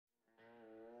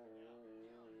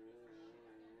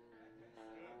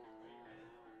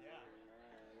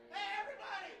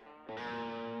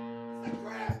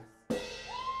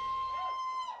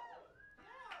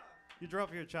You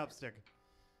drop your chopstick.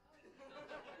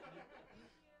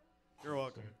 You're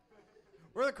welcome.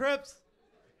 We're the Crypts,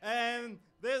 and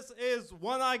this is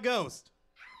One Eye Ghost.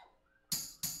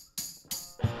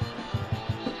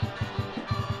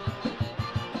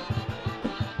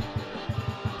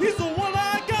 He's a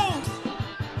one-eyed ghost.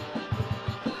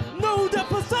 No depth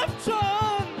perception.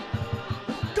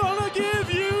 Gonna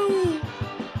give you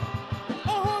a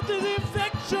haunted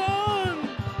infection.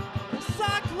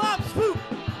 Cyclops poop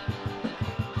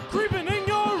creeping in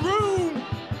your room,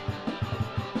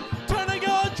 turning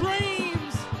your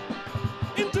dreams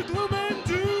into gloom and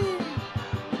doom.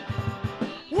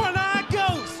 One-eyed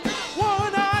ghost.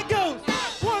 One-eyed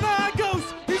ghost. One-eyed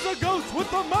ghost. He's a ghost with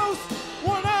the most.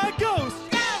 One-eyed ghost.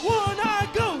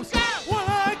 One-eyed ghost.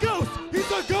 One-eyed ghost.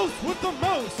 He's a ghost with the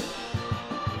most.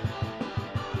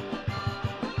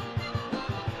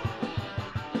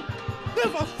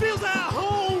 Never feels at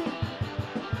home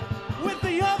with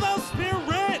the other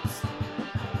spirits.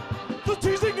 The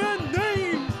teasing and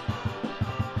names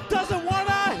doesn't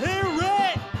wanna hear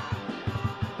it.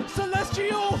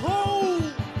 Celestial hole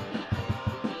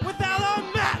without a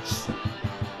match.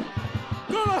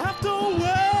 Gonna have to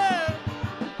wear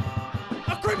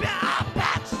a creepy eye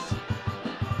patch.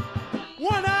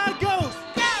 One-eyed ghost.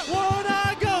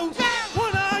 One-eyed ghost.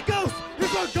 One-eyed ghost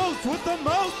is a ghost with the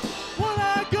most.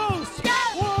 One-eyed ghost.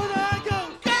 One-eyed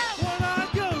ghost. One-eyed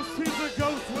ghost. He's a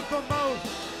ghost with the most.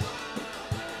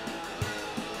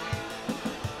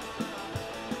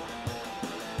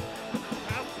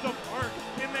 Past the park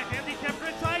in the handicap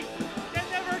grid site and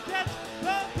never catch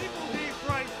the people he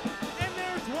fright. And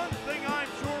there's one thing I'm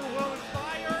sure will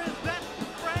inspire is that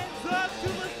friends up to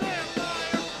the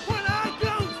vampire. One-eyed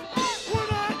ghost.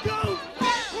 One-eyed ghost.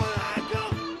 One-eyed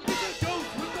ghost. He's a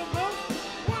ghost with the most.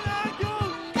 One-eyed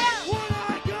ghost.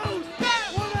 One-eyed ghost.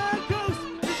 One-eyed ghost.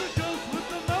 He's a ghost with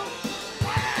the most.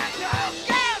 One-eyed ghost.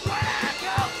 One-eyed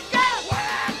ghost.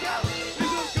 One-eyed ghost.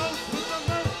 He's a ghost with the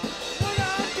most.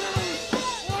 One-eyed ghost.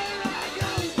 One-eyed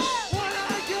ghost.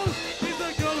 One-eyed ghost. He's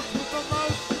a ghost with the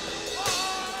most.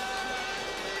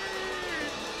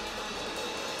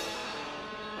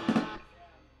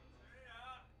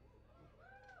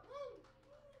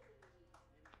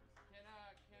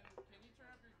 Can you turn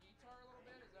up your guitar a little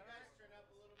bit? Is that right? Turn up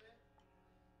a little bit.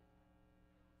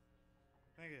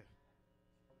 Thank you.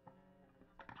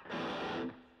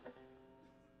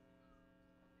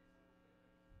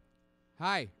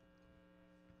 Hi.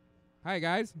 Hi,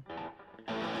 guys.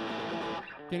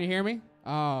 Can you hear me?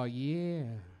 Oh, yeah.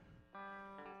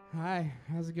 Hi,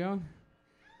 how's it going?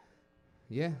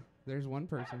 Yeah, there's one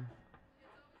person.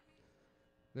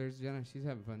 There's Jenna. She's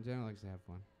having fun. Jenna likes to have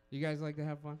fun. You guys like to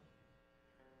have fun?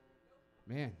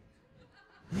 Man.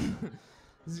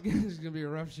 This is going to be a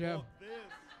rough show.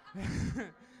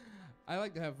 I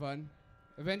like to have fun.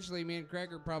 Eventually, me and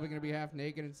Craig are probably going to be half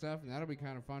naked and stuff, and that'll be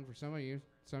kind of fun for some of you.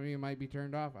 Some of you might be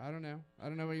turned off. I don't know. I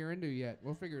don't know what you're into yet.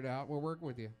 We'll figure it out. We'll work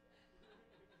with you.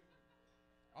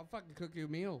 I'll fucking cook you a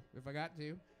meal if I got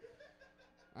to.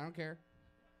 I don't care.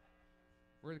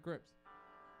 We're the Crypts.